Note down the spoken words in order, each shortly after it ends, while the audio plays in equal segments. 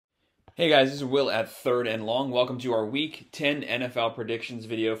Hey guys, this is Will at Third and Long. Welcome to our Week 10 NFL predictions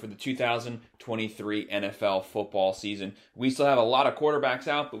video for the 2023 NFL football season. We still have a lot of quarterbacks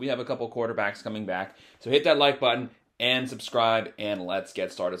out, but we have a couple quarterbacks coming back. So hit that like button and subscribe, and let's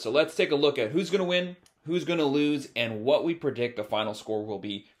get started. So let's take a look at who's going to win, who's going to lose, and what we predict the final score will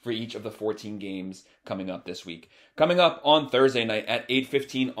be for each of the 14 games coming up this week. Coming up on Thursday night at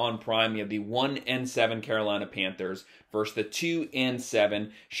 8:15 on Prime, you have the 1-7 Carolina Panthers versus the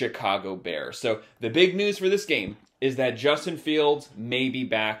 2-7 Chicago Bears. So the big news for this game is that Justin Fields may be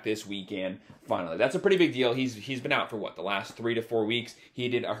back this weekend. Finally, that's a pretty big deal. He's been out for what, the last 3 to 4 weeks. He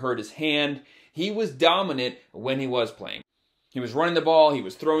did hurt his hand. He was dominant when he was playing. He was running the ball, he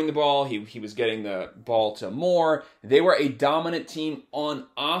was throwing the ball, he was getting the ball to Moore. They were a dominant team on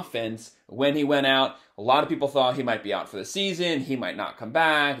offense when he went out. A lot of people thought he might be out for the season, he might not come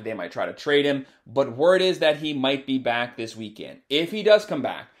back, they might try to trade him, but word is that he might be back this weekend. If he does come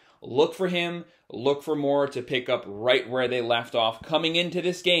back, look for him, look for Moore to pick up right where they left off. Coming into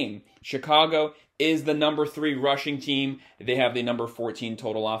this game, Chicago is the number 3 rushing team. They have the number 14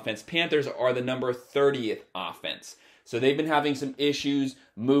 total offense. Panthers are the number 30th offense. So they've been having some issues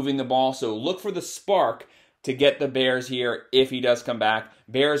moving the ball. So look for the spark to get the Bears here if he does come back.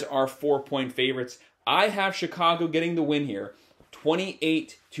 Bears are 4-point favorites. I have Chicago getting the win here,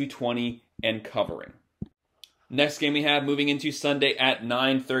 28-20 and covering. Next game we have moving into Sunday at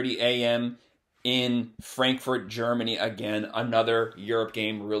 9:30 a.m. in Frankfurt, Germany. Again, another Europe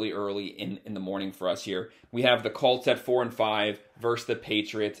game really early in the morning for us here. We have the Colts at 4-5 versus the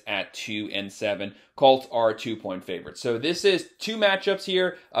Patriots at 2-7. Colts are 2-point favorites. So this is 2 matchups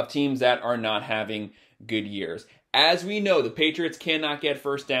here of teams that are not having good years. As we know, the Patriots cannot get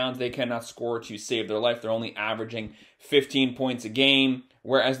first downs. They cannot score to save their life. They're only averaging 15 points a game.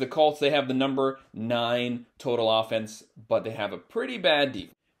 Whereas the Colts, they have the number 9 total offense, but they have a pretty bad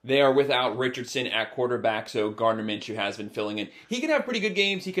defense. They are without Richardson at quarterback, so Gardner Minshew has been filling in. He can have pretty good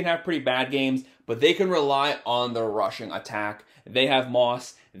games, he can have pretty bad games, but they can rely on the rushing attack. They have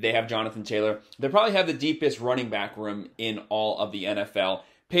Moss, they have Jonathan Taylor. They probably have the deepest running back room in all of the NFL.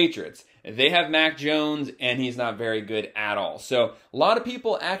 Patriots, they have Mac Jones, and he's not very good at all. So a lot of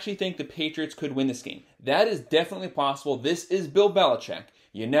people actually think the Patriots could win this game. That is definitely possible. This is Bill Belichick.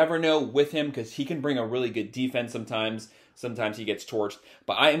 You never know with him because he can bring a really good defense sometimes. Sometimes he gets torched.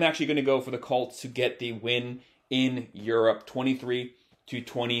 But I am actually going to go for the Colts to get the win in Europe,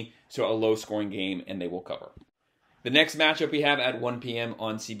 23-20, so a low-scoring game, and they will cover. The next matchup we have at 1 p.m.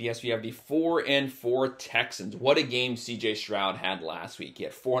 on CBS, we have the 4-4 Texans. What a game C.J. Stroud had last week. He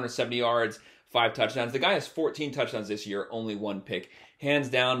had 470 yards, 5 touchdowns. The guy has 14 touchdowns this year, only 1 pick. Hands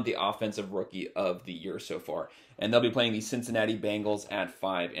down, the offensive rookie of the year so far. And they'll be playing the Cincinnati Bengals at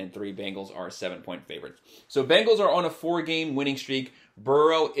 5-3. Bengals are 7-point favorites. So Bengals are on a 4-game winning streak.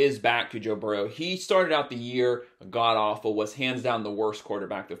 Burrow is back to Joe Burrow. He started out the year god-awful, was hands down the worst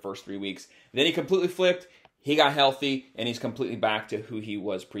quarterback the first 3 weeks. Then he completely flipped. He got healthy, and he's completely back to who he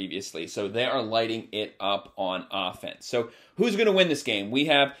was previously. So they are lighting it up on offense. So who's going to win this game? We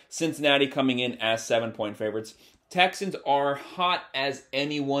have Cincinnati coming in as 7-point favorites. Texans are hot as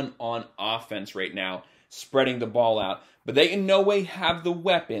anyone on offense right now, spreading the ball out. But they in no way have the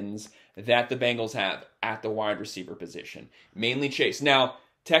weapons that the Bengals have at the wide receiver position. Mainly Chase. Now,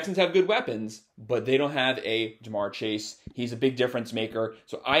 Texans have good weapons, but they don't have a Ja'Marr Chase. He's a big difference maker.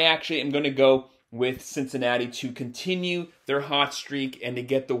 So I actually am going to go with Cincinnati to continue their hot streak and to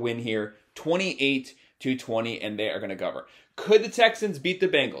get the win here, 28-20, and they are going to cover. Could the Texans beat the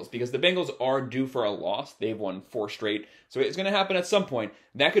Bengals? Because the Bengals are due for a loss. They've won 4 straight. So it's going to happen at some point.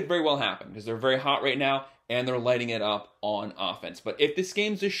 That could very well happen because they're very hot right now and they're lighting it up on offense. But if this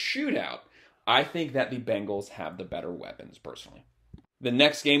game's a shootout, I think that the Bengals have the better weapons, personally. The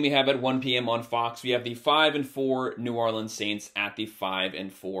next game we have at 1 p.m. on Fox, we have the 5-4 New Orleans Saints at the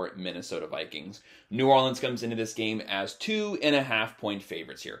 5-4 Minnesota Vikings. New Orleans comes into this game as 2.5-point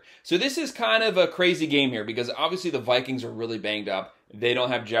favorites here. So this is kind of a crazy game here because obviously the Vikings are really banged up. They don't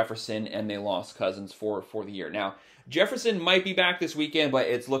have Jefferson and they lost Cousins for the year. Now, Jefferson might be back this weekend, but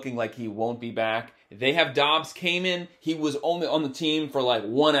it's looking like he won't be back. They have Dobbs came in. He was only on the team for like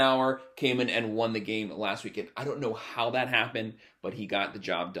 1 hour, came in and won the game last weekend. I don't know how that happened, but he got the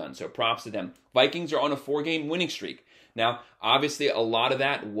job done. So props to them. Vikings are on a 4-game winning streak. Now, obviously, a lot of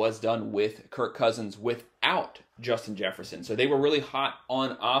that was done with Kirk Cousins without Justin Jefferson. So they were really hot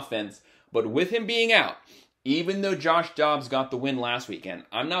on offense. But with him being out, even though Josh Dobbs got the win last weekend,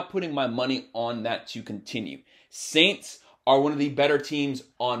 I'm not putting my money on that to continue. Saints are one of the better teams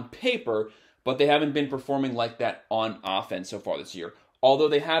on paper, but they haven't been performing like that on offense so far this year. although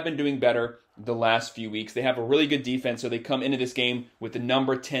they have been doing better the last few weeks. They have a really good defense, so they come into this game with the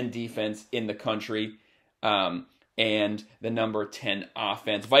number 10 defense in the country and the number 10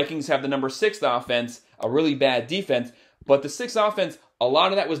 offense. Vikings have the number 6 offense, a really bad defense, but the 6 offense, a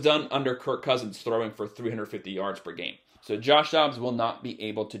lot of that was done under Kirk Cousins throwing for 350 yards per game. So Josh Dobbs will not be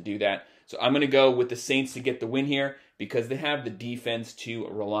able to do that. So I'm going to go with the Saints to get the win here because they have the defense to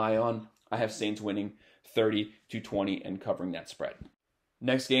rely on. I have Saints winning 30-20 and covering that spread.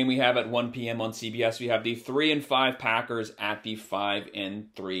 Next game we have at 1 p.m. on CBS, we have the 3-5 Packers at the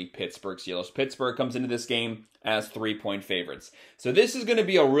 5-3 Pittsburgh Steelers. Pittsburgh comes into this game as 3-point favorites. So this is going to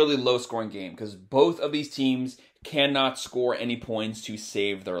be a really low-scoring game because both of these teams cannot score any points to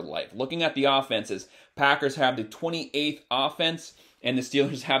save their life. Looking at the offenses, Packers have the 28th offense and the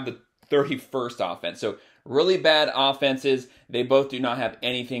Steelers have the 31st offense. So really bad offenses. They both do not have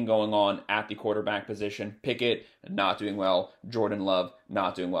anything going on at the quarterback position. Pickett, not doing well. Jordan Love,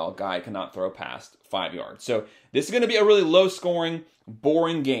 not doing well. Guy cannot throw past 5 yards. So this is going to be a really low-scoring,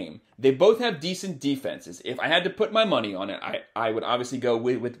 boring game. They both have decent defenses. If I had to put my money on it, I would obviously go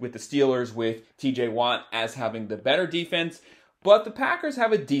with the Steelers with TJ Watt as having the better defense, but the Packers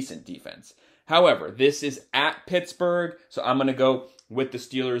have a decent defense. However, this is at Pittsburgh, so I'm going to go with the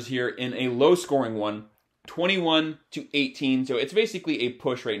Steelers here in a low-scoring one, 21-18. So it's basically a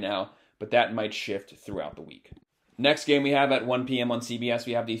push right now, but that might shift throughout the week. Next game we have at 1 p.m. on CBS,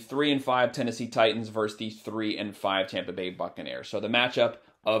 we have the 3-5 Tennessee Titans versus the 3-5 Tampa Bay Buccaneers. So the matchup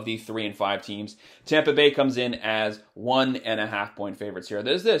of the 3-5 teams. Tampa Bay comes in as 1.5 point favorites here.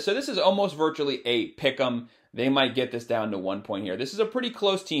 So this is almost virtually a pick 'em. They might get this down to 1 point here. This is a pretty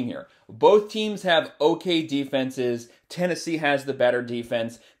close team here. Both teams have okay defenses. Tennessee has the better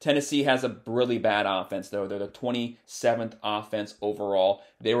defense. Tennessee has a really bad offense, though. They're the 27th offense overall.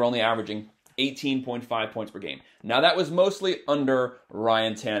 They were only averaging 18.5 points per game. Now, that was mostly under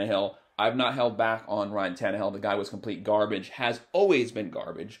Ryan Tannehill. I've not held back on Ryan Tannehill. The guy was complete garbage, has always been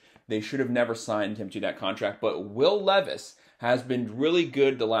garbage. They should have never signed him to that contract. But Will Levis has been really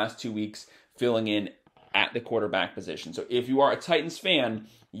good the last 2 weeks, filling in at the quarterback position. So if you are a Titans fan,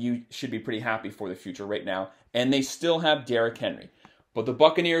 you should be pretty happy for the future right now. And they still have Derrick Henry. But the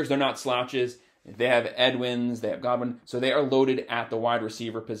Buccaneers, they're not slouches. They have Edwins, they have Godwin. So they are loaded at the wide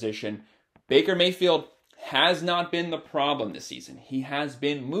receiver position. Baker Mayfield has not been the problem this season. He has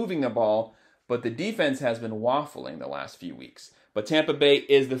been moving the ball, but the defense has been waffling the last few weeks. But Tampa Bay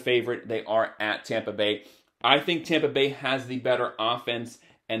is the favorite. They are at Tampa Bay. I think Tampa Bay has the better offense,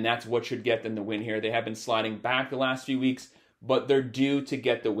 and that's what should get them the win here. They have been sliding back the last few weeks, but they're due to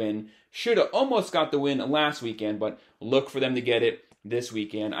get the win. Should have almost got the win last weekend, but look for them to get it this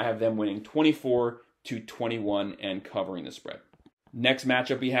weekend. I have them winning 24-21 and covering the spread. Next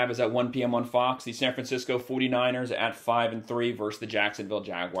matchup we have is at 1 p.m. on Fox. The San Francisco 49ers at 5-3 versus the Jacksonville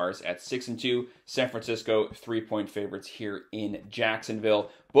Jaguars at 6-2. San Francisco 3-point favorites here in Jacksonville.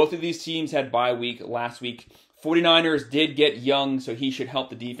 Both of these teams had bye week last week. 49ers did get Young, so he should help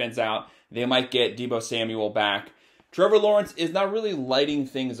the defense out. They might get Deebo Samuel back. Trevor Lawrence is not really lighting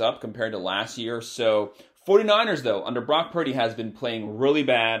things up compared to last year. So 49ers, though, under Brock Purdy, has been playing really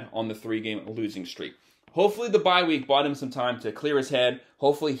bad on the 3-game losing streak. Hopefully the bye week bought him some time to clear his head.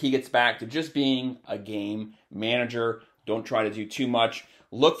 Hopefully he gets back to just being a game manager. Don't try to do too much.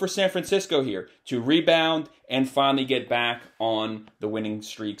 Look for San Francisco here to rebound and finally get back on the winning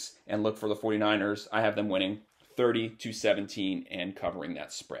streaks. And look for the 49ers. I have them winning 30-17 and covering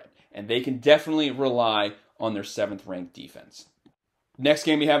that spread. And they can definitely rely on their 7th-ranked defense. Next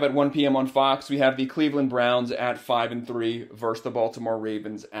game we have at 1 p.m. on Fox, we have the Cleveland Browns at 5-3 versus the Baltimore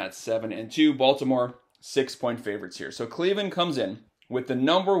Ravens at 7-2. Baltimore 6-point favorites here. So Cleveland comes in with the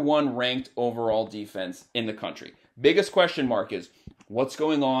number 1 ranked overall defense in the country. Biggest question mark is, what's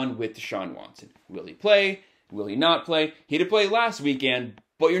going on with Deshaun Watson? Will he play? Will he not play? He did play last weekend,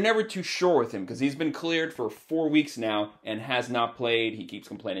 but you're never too sure with him because he's been cleared for 4 weeks now and has not played. He keeps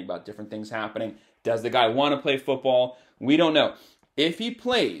complaining about different things happening. Does the guy want to play football? We don't know. If he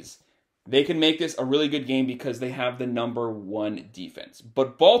plays, they can make this a really good game because they have the number 1 defense.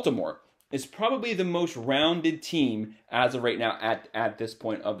 But Baltimore is probably the most rounded team as of right now at this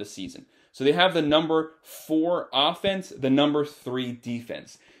point of the season. So they have the number 4 offense, the number 3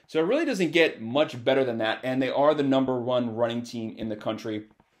 defense. So it really doesn't get much better than that, and they are the number 1 running team in the country.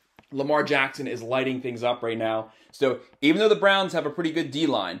 Lamar Jackson is lighting things up right now. So even though the Browns have a pretty good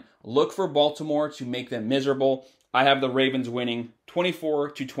D-line, look for Baltimore to make them miserable. I have the Ravens winning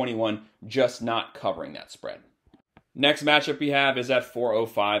 24-21, just not covering that spread. Next matchup we have is at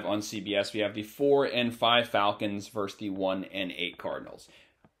 4:05 on CBS. We have the 4-5 Falcons versus the 1-8 Cardinals.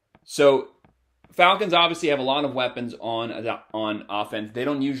 So Falcons obviously have a lot of weapons on offense. They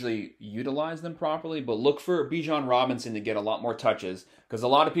don't usually utilize them properly, but look for Bijan Robinson to get a lot more touches because a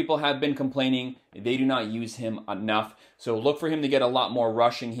lot of people have been complaining they do not use him enough. So look for him to get a lot more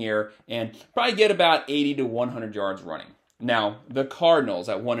rushing here and probably get about 80 to 100 yards running. Now, the Cardinals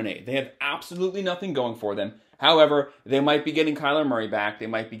at 1-8, they have absolutely nothing going for them. However, they might be getting Kyler Murray back. They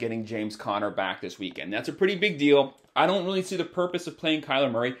might be getting James Conner back this weekend. That's a pretty big deal. I don't really see the purpose of playing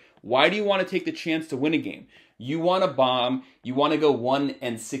Kyler Murray. Why do you want to take the chance to win a game? You want to bomb. You want to go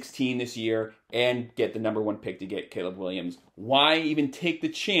 1-16 this year and get the #1 pick to get Caleb Williams. Why even take the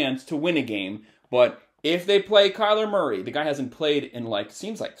chance to win a game? But if they play Kyler Murray, the guy hasn't played in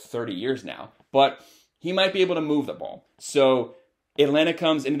seems like 30 years now, but he might be able to move the ball. So Atlanta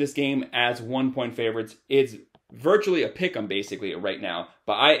comes into this game as 1-point favorites. It's virtually a pick-em basically right now.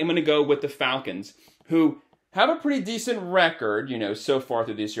 But I am going to go with the Falcons, who have a pretty decent record, so far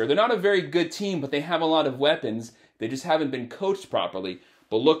through this year. They're not a very good team, but they have a lot of weapons. They just haven't been coached properly.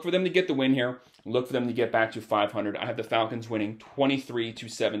 But look for them to get the win here. Look for them to get back to 500. I have the Falcons winning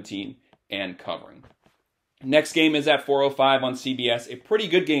 23-17 and covering. Next game is at 4:05 on CBS. A pretty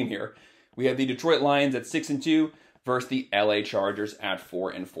good game here. We have the Detroit Lions at 6-2 versus the LA Chargers at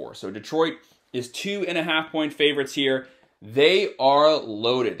 4-4. So Detroit is 2.5-point favorites here. They are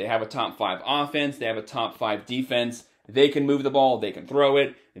loaded. They have a top 5 offense. They have a top 5 defense. They can move the ball. They can throw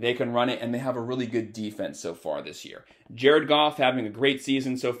it. They can run it. And they have a really good defense so far this year. Jared Goff having a great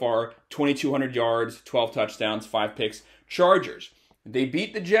season so far. 2,200 yards, 12 touchdowns, 5 picks. Chargers, they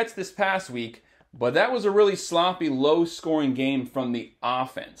beat the Jets this past week, but that was a really sloppy, low-scoring game from the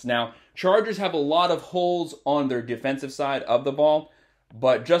offense. Now, Chargers have a lot of holes on their defensive side of the ball,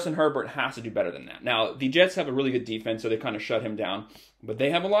 but Justin Herbert has to do better than that. Now, the Jets have a really good defense, so they kind of shut him down. But they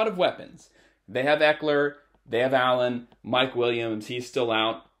have a lot of weapons. They have Eckler. They have Allen. Mike Williams, he's still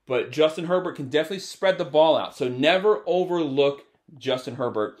out. But Justin Herbert can definitely spread the ball out. So never overlook Justin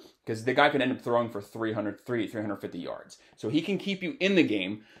Herbert because the guy could end up throwing for 350 yards. So he can keep you in the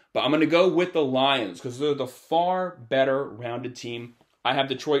game. But I'm going to go with the Lions because they're the far better rounded team. I have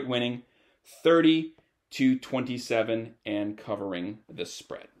Detroit winning 30-27 and covering the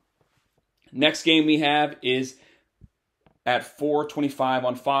spread. Next game we have is at 4:25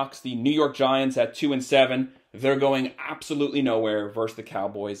 on Fox. The New York Giants at 2-7. They're going absolutely nowhere versus the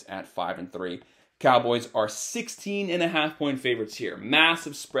Cowboys at 5-3. Cowboys are 16.5-point favorites here.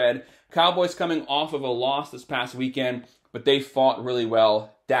 Massive spread. Cowboys coming off of a loss this past weekend, but they fought really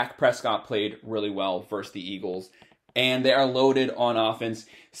well. Dak Prescott played really well versus the Eagles. And they are loaded on offense.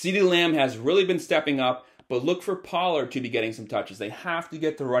 CeeDee Lamb has really been stepping up, but look for Pollard to be getting some touches. They have to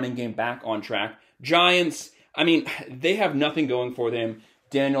get the running game back on track. Giants, they have nothing going for them.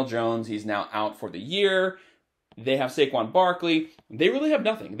 Daniel Jones, he's now out for the year. They have Saquon Barkley. They really have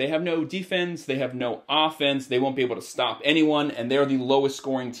nothing. They have no defense. They have no offense. They won't be able to stop anyone, and they're the lowest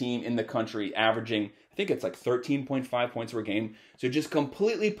scoring team in the country, averaging, I think it's 13.5 points per game. So just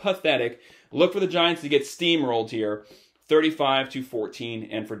completely pathetic. Look for the Giants to get steamrolled here, 35-14,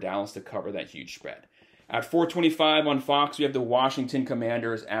 and for Dallas to cover that huge spread. At 4:25 on Fox, we have the Washington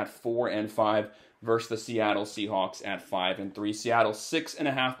Commanders at 4-5 versus the Seattle Seahawks at 5-3. Seattle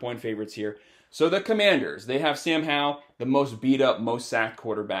 6.5-point favorites here. So the Commanders, they have Sam Howell, the most beat up, most sacked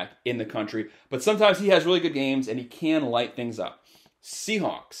quarterback in the country. But sometimes he has really good games and he can light things up.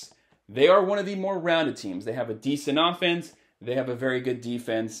 Seahawks, they are one of the more rounded teams. They have a decent offense. They have a very good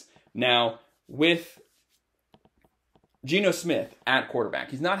defense. Now, with Geno Smith at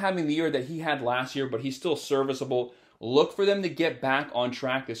quarterback, he's not having the year that he had last year, but he's still serviceable. Look for them to get back on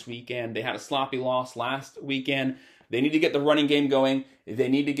track this weekend. They had a sloppy loss last weekend. They need to get the running game going. They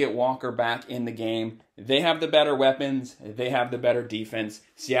need to get Walker back in the game. They have the better weapons. They have the better defense.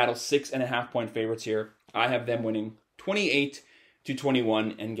 Seattle 6.5-point favorites here. I have them winning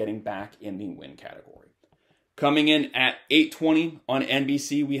 28-21 and getting back in the win category. Coming in at 8:20 on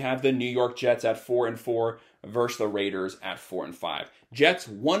NBC, we have the New York Jets at 4-4 versus the Raiders at 4-5. Jets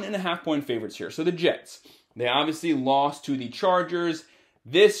 1.5-point favorites here. So the Jets, they obviously lost to the Chargers.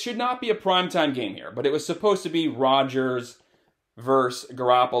 This should not be a primetime game here, but it was supposed to be Rodgers versus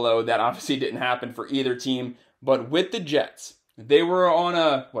Garoppolo. That obviously didn't happen for either team. But with the Jets, they were on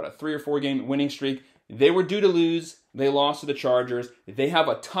a 3 or 4 game winning streak. They were due to lose. They lost to the Chargers. They have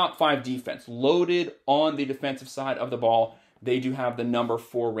a top 5 defense loaded on the defensive side of the ball. They do have the number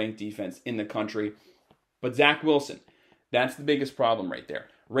 4 ranked defense in the country. But Zach Wilson, that's the biggest problem right there.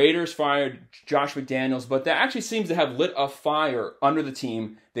 Raiders fired Josh McDaniels, but that actually seems to have lit a fire under the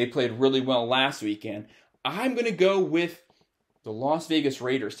team. They played really well last weekend. I'm going to go with the Las Vegas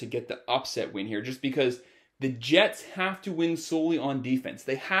Raiders to get the upset win here, just because the Jets have to win solely on defense.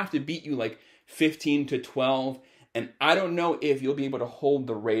 They have to beat you 50 15-12, and I don't know if you'll be able to hold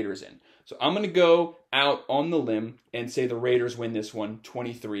the Raiders in. So I'm going to go out on the limb and say the Raiders win this one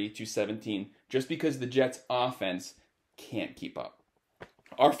 23-17, just because the Jets' offense can't keep up.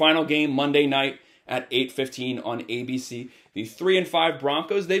 Our final game Monday night at 8:15 on ABC. The 3-5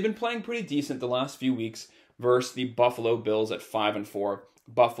 Broncos, they've been playing pretty decent the last few weeks versus the Buffalo Bills at 5-4.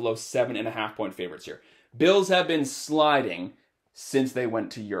 Buffalo 7.5-point favorites here. Bills have been sliding since they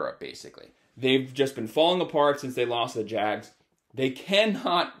went to Europe, basically. They've just been falling apart since they lost to the Jags. They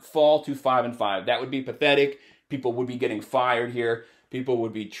cannot fall to 5-5. That would be pathetic. People would be getting fired here. People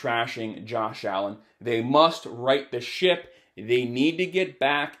would be trashing Josh Allen. They must right the ship. They need to get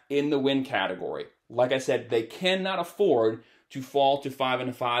back in the win category. Like I said, they cannot afford to fall to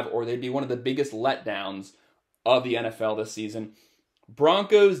 5-5, or they'd be one of the biggest letdowns of the NFL this season.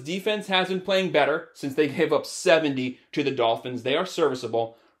 Broncos defense has been playing better since they gave up 70 to the Dolphins. They are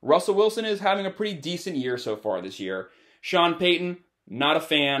serviceable. Russell Wilson is having a pretty decent year so far this year. Sean Payton, not a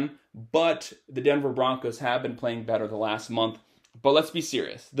fan, but the Denver Broncos have been playing better the last month. But let's be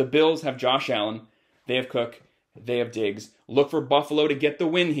serious. The Bills have Josh Allen. They have Cook. They have Diggs. Look for Buffalo to get the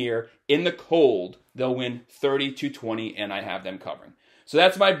win here. In the cold, they'll win 30-20, and I have them covering. So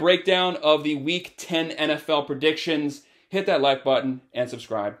that's my breakdown of the Week 10 NFL predictions. Hit that like button and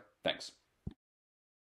subscribe. Thanks.